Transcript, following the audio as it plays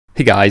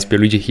Hey guys,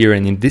 Pierluigi here,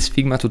 and in this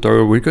Figma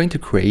tutorial we're going to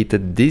create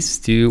these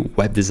two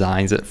web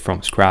designs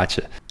from scratch.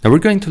 Now we're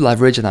going to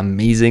leverage an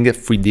amazing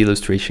 3D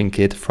illustration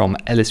kit from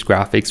LS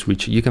Graphics,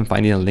 which you can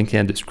find in a link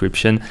in the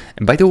description.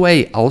 And by the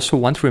way, I also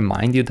want to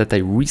remind you that I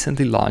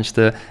recently launched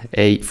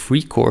a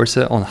free course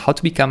on how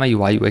to become a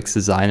UI UX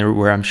designer,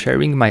 where I'm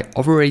sharing my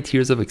over 8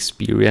 years of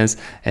experience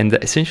and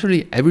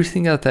essentially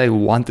everything that I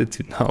wanted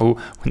to know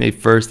when I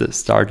first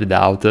started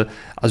out,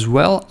 as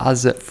well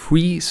as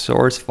free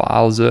source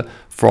files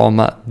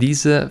from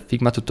these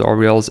Figma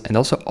tutorials and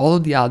also all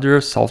of the other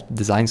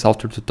design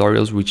software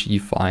tutorials which you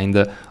find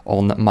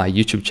on my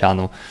YouTube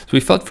channel. So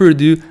without further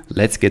ado,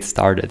 let's get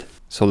started.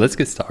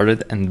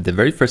 And the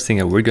very first thing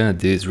that we're going to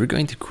do is we're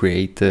going to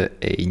create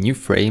a new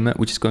frame,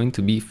 which is going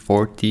to be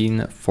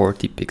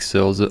 1440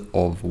 pixels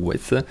of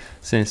width,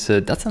 since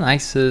that's a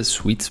nice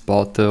sweet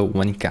spot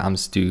when it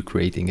comes to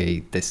creating a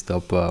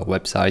desktop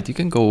website. You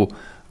can go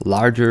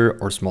larger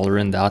or smaller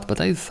than that, but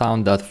I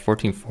found that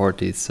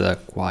 1440 is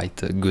quite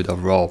good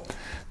overall.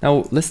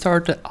 Now let's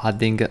start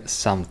adding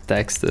some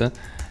text,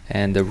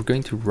 and we're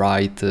going to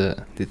write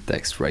the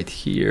text right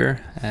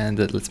here, and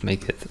let's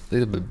make it a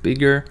little bit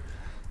bigger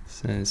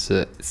since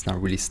it's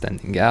not really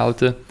standing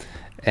out.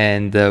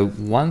 And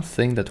one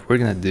thing that we're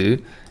gonna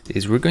do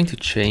is we're going to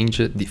change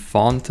the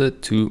font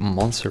to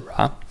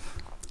Montserrat,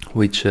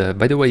 which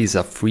by the way is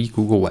a free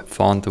Google web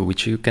font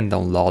which you can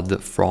download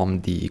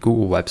from the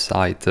Google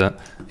website,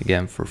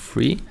 again for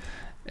free.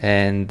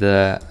 And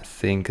I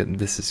think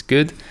this is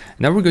good.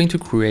 Now we're going to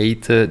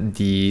create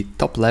the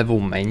top level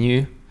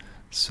menu.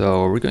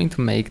 So we're going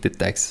to make the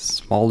text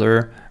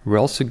smaller. We're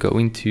also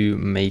going to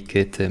make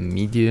it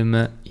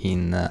medium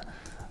in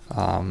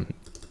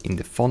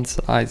the font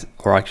size,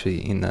 or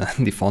actually in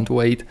the font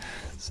weight.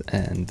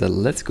 And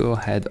let's go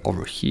ahead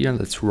over here.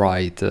 Let's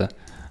write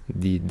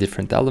the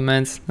different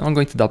elements. Now I'm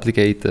going to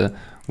duplicate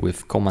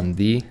with Command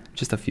D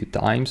just a few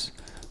times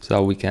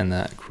so we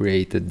can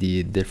create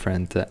the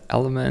different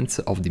elements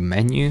of the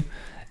menu.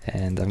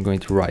 And I'm going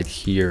to write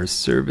here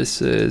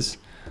services.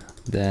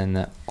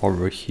 Then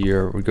over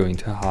here we're going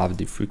to have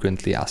the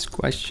frequently asked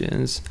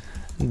questions,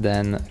 and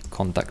then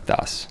contact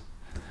us.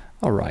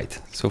 All right,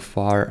 so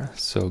far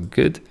so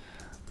good.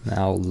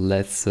 Now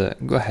let's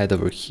go ahead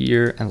over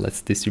here and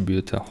let's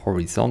distribute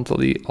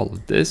horizontally all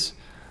of this.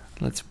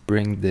 Let's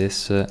bring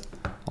this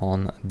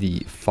on the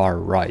far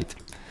right.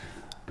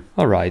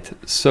 All right,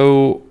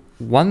 so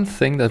one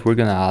thing that we're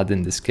gonna add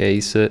in this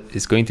case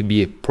is going to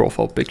be a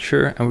profile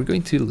picture, and we're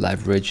going to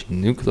leverage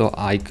nucleo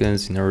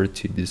icons in order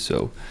to do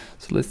so.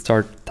 So let's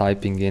start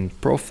typing in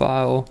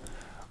profile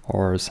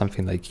or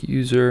something like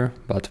user,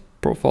 but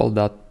profile,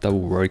 that will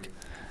work.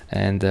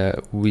 And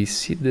we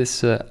see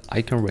this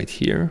icon right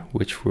here,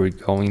 which we're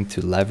going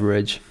to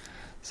leverage.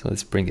 So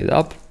let's bring it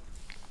up.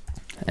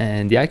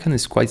 And the icon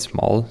is quite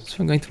small, so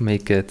I'm going to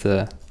make it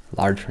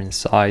larger in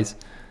size.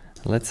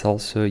 Let's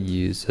also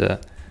use a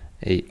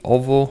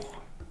oval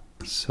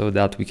so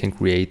that we can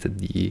create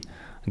the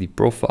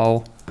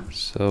profile.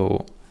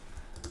 So,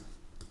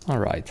 all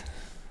right,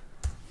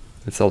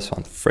 let's also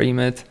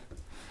unframe it.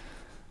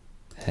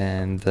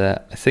 And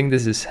I think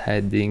this is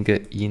heading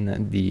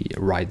in the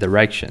right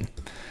direction.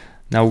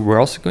 Now we're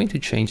also going to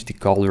change the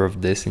color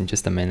of this in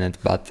just a minute,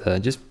 but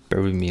just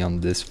bear with me on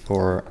this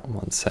for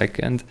 1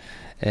 second.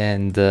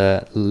 And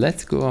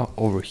let's go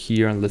over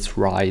here and let's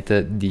write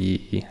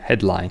the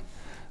headline.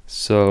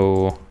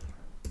 So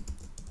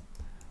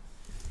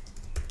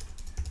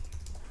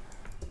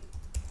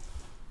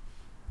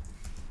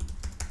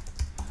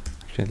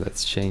actually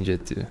let's change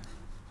it to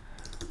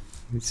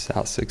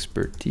SaaS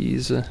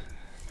expertise. Then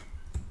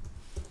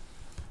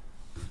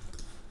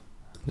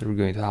we're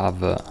going to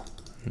have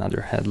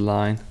another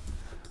headline,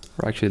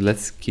 or actually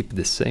let's keep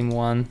the same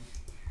one.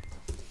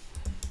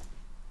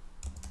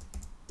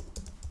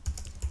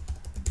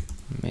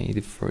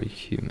 Made for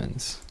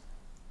humans.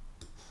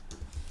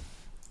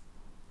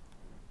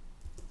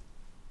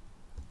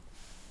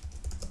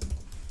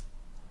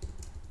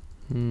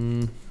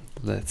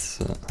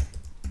 Let's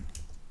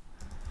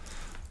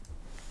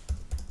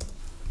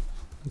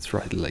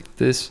write it like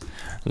this.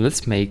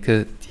 Let's make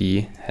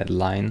the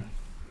headline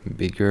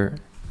bigger.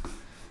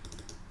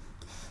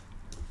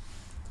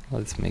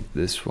 Let's make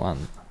this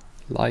one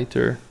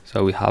lighter,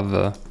 so we have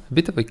a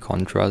bit of a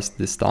contrast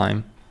this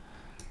time.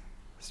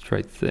 Let's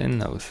try thin.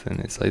 No, thin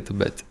is a little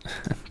bit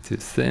too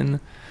thin.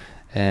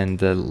 And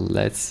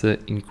let's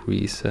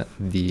increase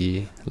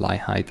the line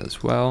height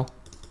as well.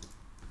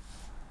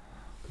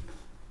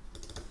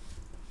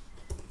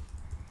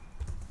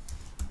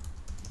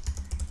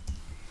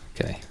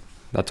 Okay,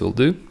 that will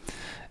do.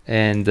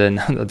 And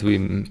now that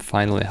we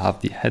finally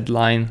have the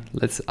headline,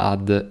 let's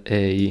add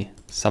a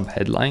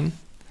sub-headline.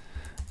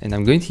 And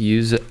I'm going to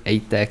use a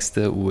text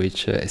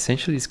which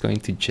essentially is going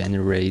to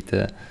generate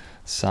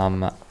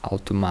some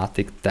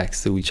automatic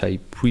text which I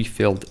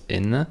pre-filled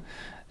in.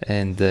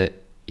 And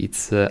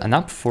it's an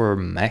app for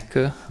Mac.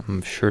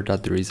 I'm sure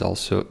that there is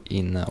also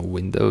in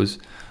Windows,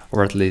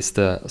 or at least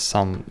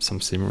some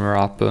similar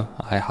app.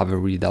 I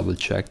haven't really double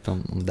checked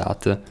on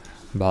that.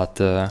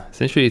 But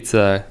essentially it's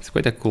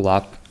quite a cool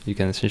app. You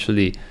can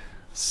essentially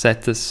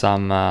set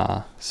some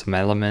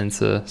elements,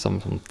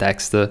 some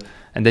text,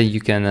 and then you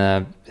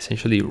can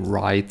essentially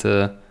write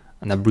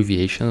an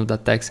abbreviation of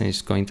that text, and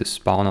it's going to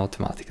spawn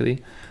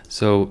automatically.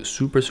 So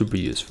super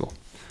useful.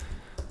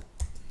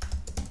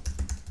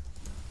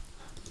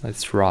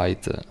 Let's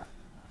write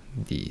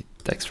the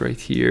text right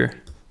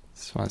here.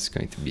 This one's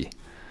going to be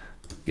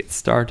get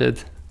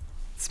started.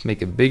 Let's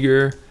make it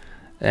bigger,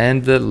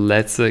 and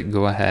let's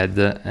go ahead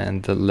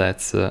and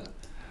let's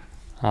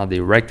add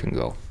the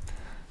rectangle.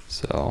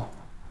 So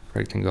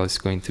rectangle is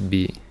going to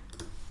be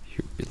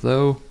here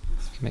below.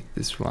 Let's make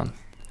this one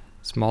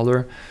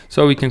smaller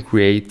so we can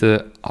create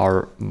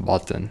our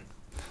button.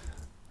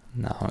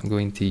 Now I'm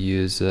going to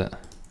use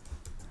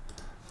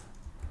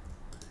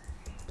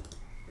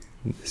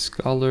this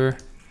color.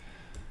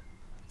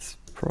 Let's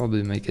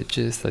probably make it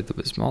just a little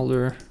bit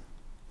smaller.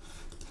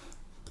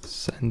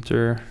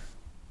 Center.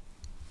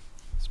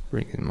 Let's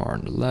bring it more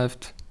on the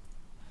left.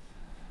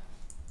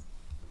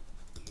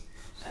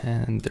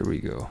 And there we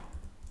go.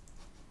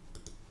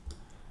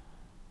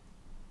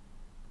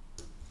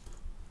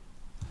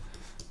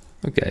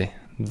 Okay,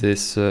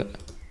 this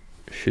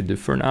should do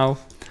for now.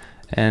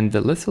 And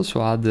let's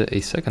also add a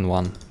second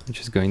one,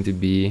 which is going to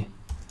be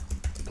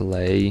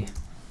play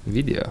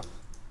video.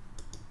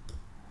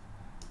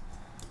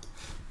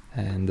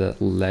 And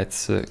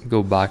let's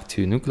go back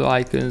to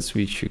nucleoicons,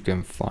 which you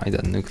can find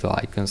at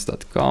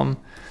nucleoicons.com.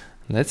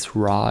 Let's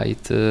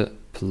write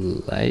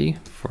play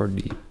for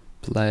the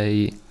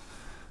play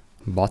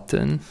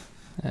button,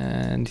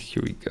 and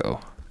here we go.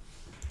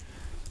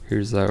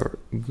 Here's our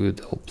good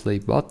old play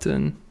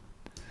button,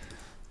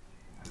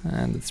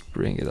 and let's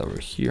bring it over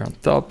here on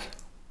top.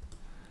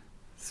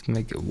 Let's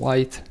make it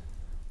white.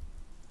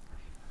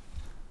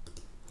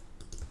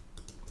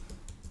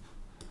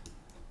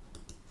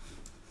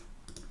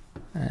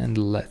 And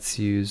let's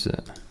use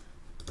a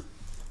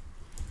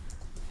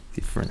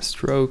different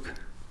stroke.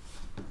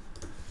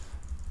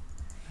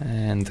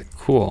 And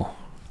cool,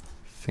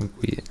 I think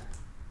we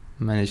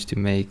managed to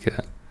make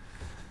a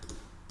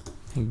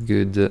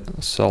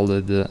good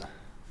solid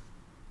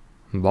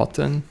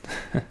button.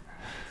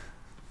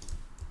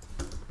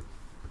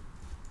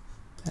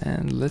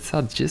 And let's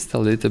add just a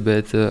little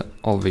bit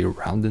of a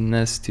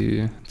roundedness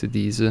to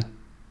these,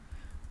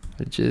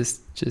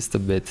 just a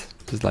bit,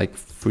 just like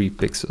 3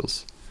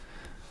 pixels.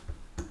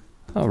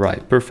 All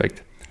right,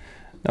 perfect.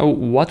 Now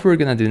what we're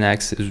gonna do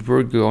next is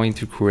we're going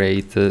to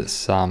create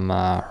some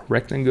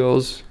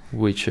rectangles,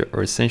 which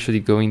are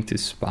essentially going to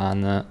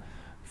span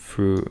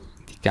through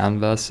the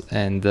canvas,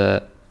 and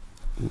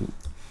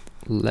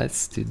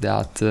let's do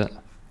that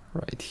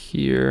right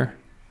here.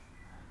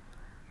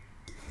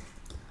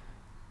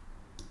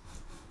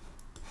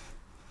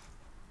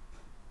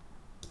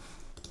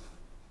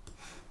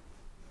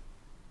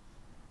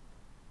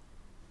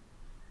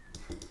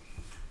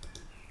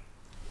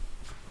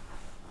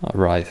 All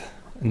right,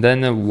 and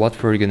then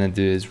what we're gonna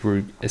do is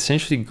we're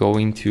essentially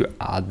going to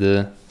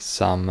add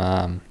some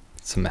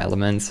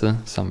elements,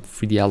 some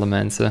 3D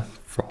elements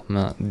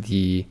from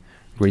the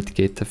grid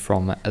kit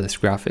from LS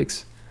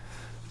Graphics.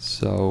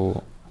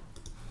 So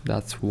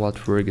that's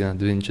what we're gonna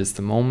do in just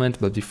a moment.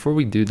 But before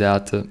we do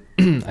that,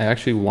 I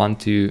actually want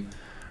to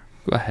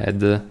go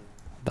ahead,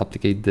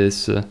 duplicate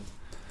this,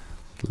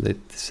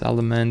 delete this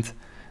element,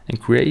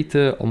 and create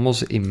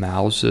almost a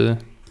mouse.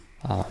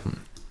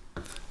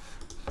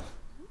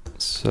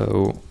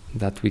 So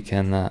that we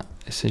can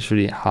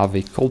essentially have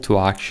a call to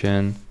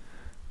action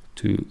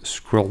to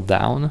scroll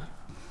down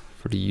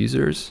for the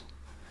users.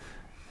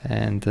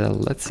 And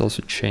let's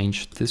also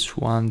change this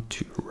one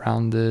to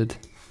rounded.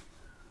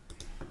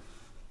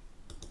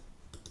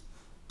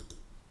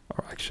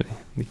 Or actually,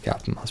 the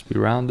cap must be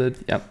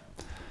rounded.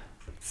 Yep,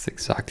 that's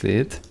exactly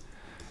it.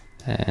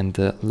 And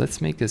let's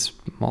make it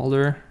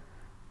smaller.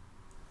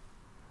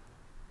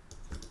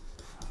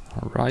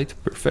 All right,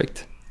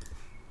 perfect.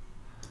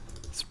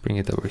 Let's bring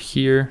it over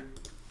here.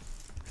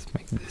 Let's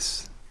make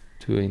this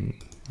 2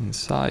 in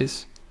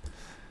size.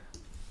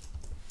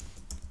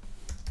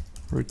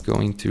 We're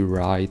going to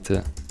write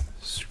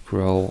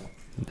scroll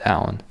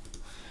down.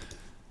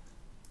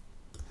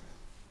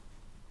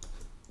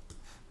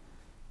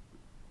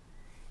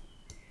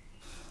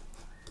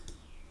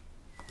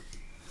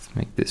 Let's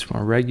make this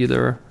one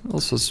regular,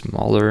 also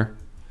smaller.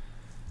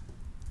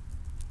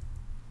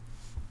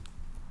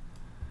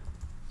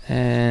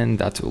 And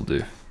that will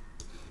do.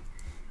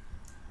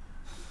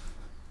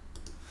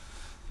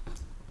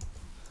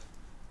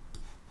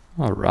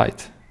 All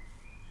right,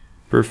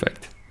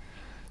 perfect.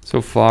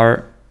 So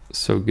far,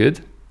 so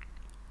good.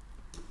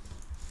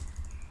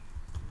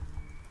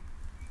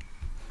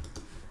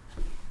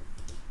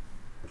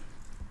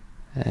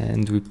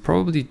 And we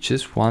probably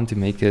just want to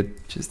make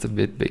it just a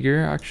bit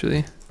bigger,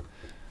 actually.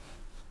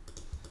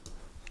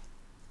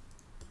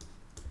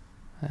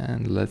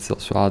 And let's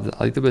also add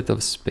a little bit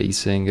of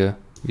spacing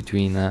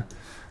between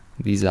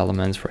these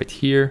elements right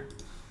here.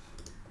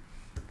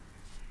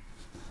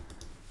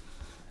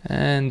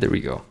 And there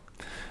we go.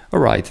 All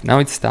right, now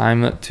it's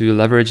time to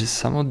leverage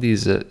some of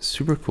these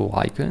super cool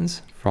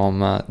icons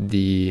from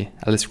the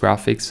LS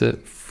Graphics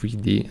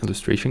 3D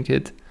illustration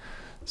kit.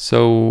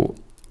 So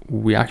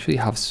we actually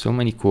have so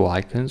many cool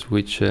icons,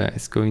 which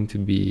is going to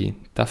be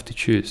tough to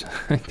choose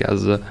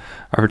because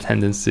our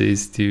tendency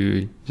is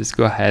to just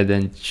go ahead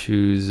and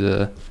choose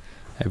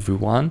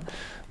everyone.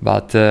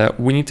 But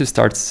we need to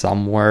start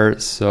somewhere.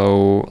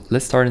 So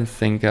let's start and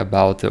think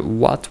about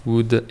what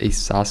would a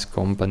SaaS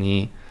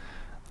company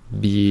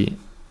be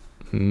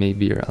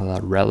maybe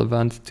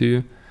relevant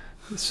to.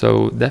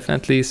 So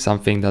definitely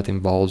something that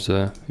involves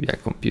via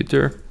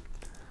computer.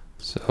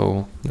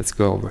 So let's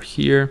go over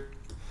here.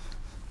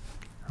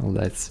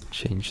 Let's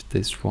change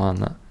this one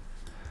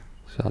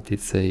so that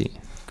it's a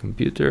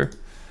computer,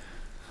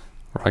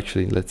 or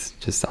actually let's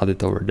just add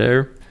it over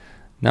there.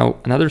 Now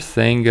another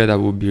thing that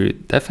would be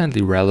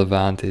definitely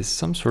relevant is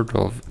some sort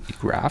of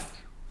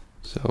graph.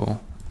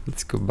 So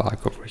let's go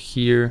back over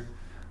here.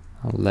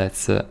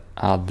 Let's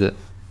add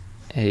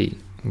a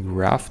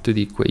graph to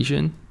the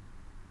equation.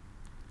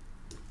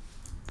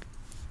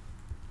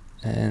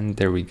 And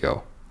there we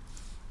go.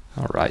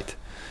 All right.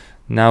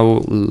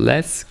 Now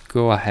let's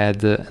go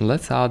ahead and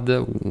let's add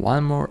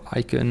one more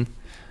icon.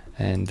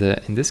 And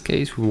in this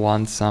case, we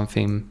want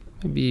something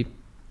maybe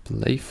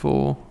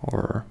playful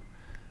or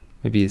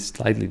maybe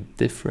slightly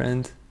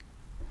different.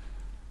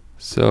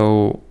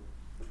 So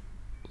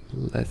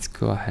let's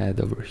go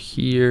ahead over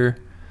here.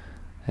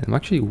 And I'm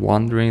actually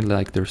wondering,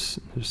 like, there's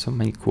so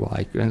many cool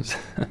icons.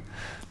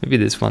 Maybe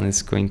this one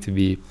is going to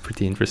be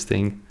pretty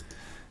interesting.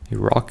 A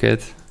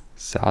rocket.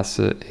 SaaS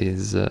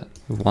is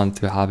we want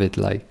to have it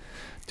like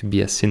to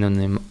be a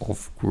synonym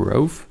of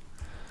growth.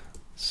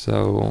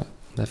 So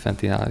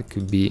definitely that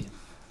could be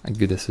a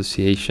good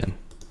association.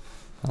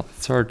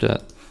 Let's start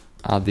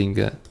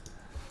adding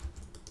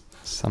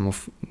some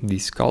of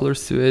these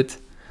colors to it,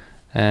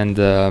 and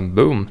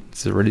boom,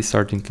 it's already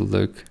starting to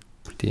look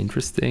pretty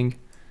interesting.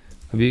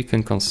 Maybe you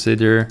can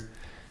consider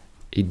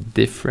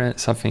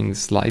something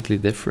slightly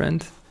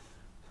different.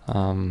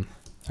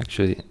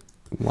 Actually,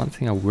 one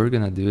thing that we're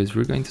gonna do is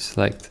we're going to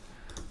select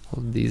all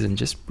of these and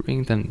just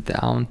bring them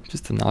down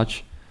just a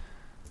notch,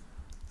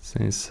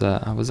 since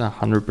I wasn't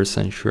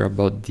 100% sure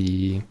about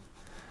the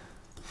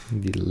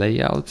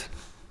layout.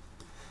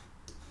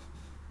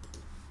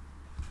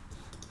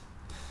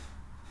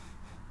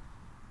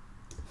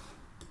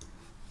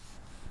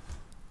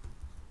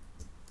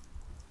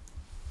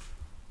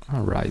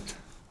 All right,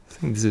 I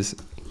think this is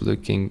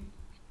looking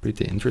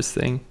pretty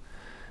interesting.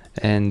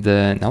 And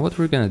now what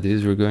we're gonna do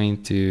is we're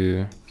going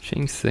to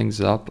change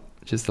things up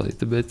just a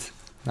little bit.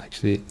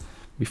 Actually,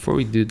 before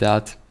we do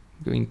that,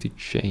 I'm going to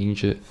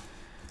change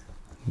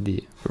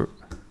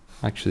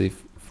actually,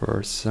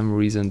 for some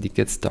reason the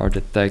get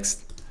started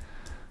text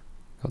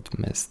got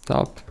messed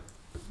up.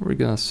 We're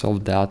gonna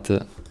solve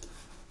that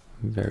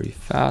very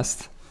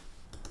fast.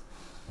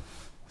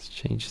 Let's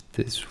change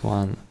this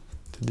one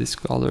to this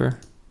color.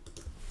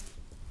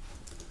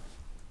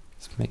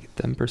 Let's make it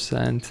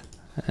 10%,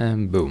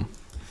 and boom,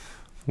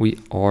 we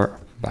are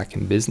back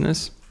in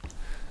business.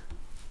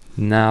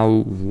 Now,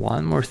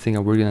 one more thing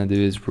that we're gonna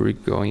do is we're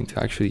going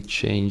to actually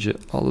change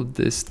all of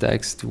this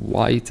text to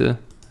white,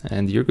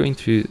 and you're going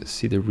to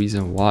see the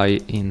reason why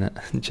in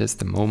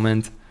just a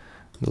moment.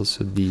 And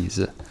also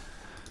these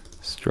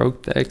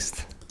stroke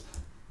text,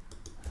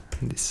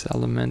 this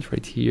element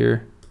right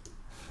here,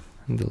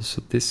 and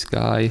also this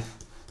guy,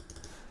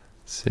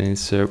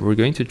 since we're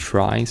going to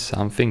try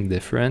something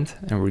different,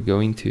 and we're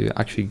going to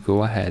actually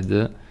go ahead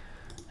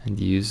and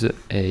use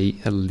a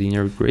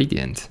linear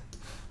gradient.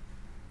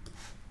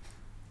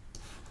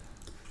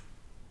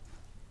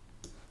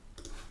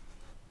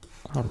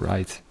 All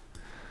right,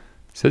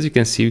 so as you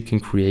can see, we can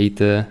create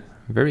a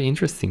very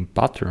interesting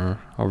pattern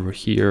over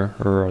here,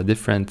 or a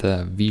different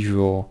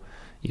visual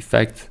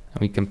effect, and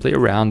we can play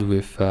around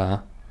with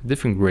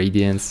different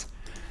gradients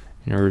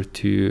in order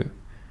to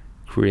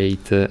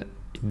create a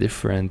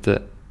different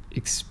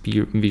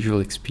visual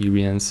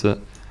experience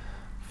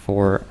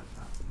for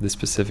the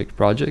specific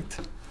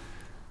project.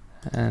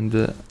 And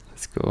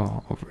let's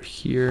go over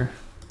here,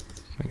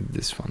 make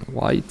this one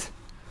white.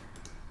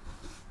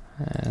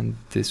 And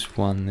this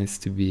one needs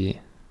to be a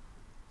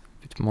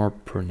bit more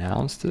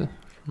pronounced for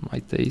my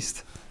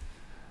taste.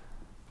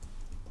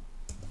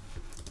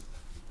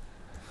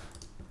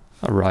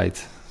 All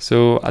right,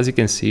 so as you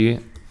can see,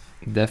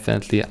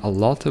 definitely a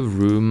lot of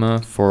room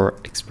for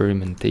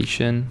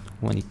experimentation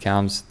when it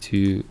comes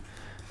to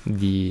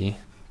the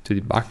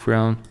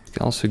background. You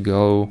can also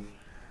go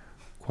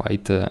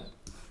quite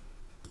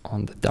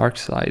on the dark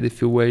side if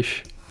you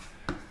wish.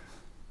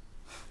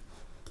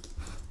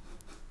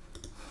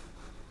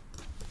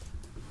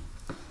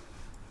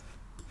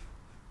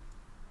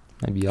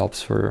 Maybe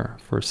opts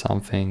for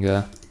something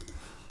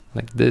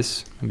like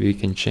this. Maybe we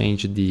can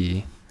change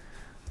the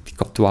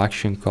call to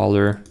action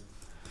color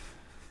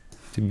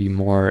to be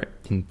more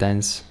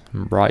intense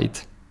and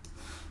bright.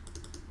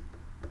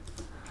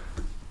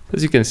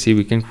 As you can see,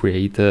 we can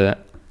create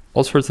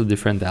all sorts of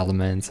different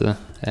elements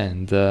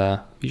and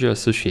visual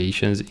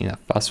associations in a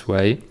fast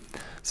way.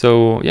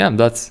 So yeah,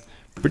 that's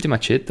Pretty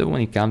much it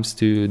when it comes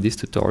to this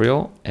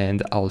tutorial,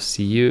 and I'll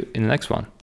see you in the next one.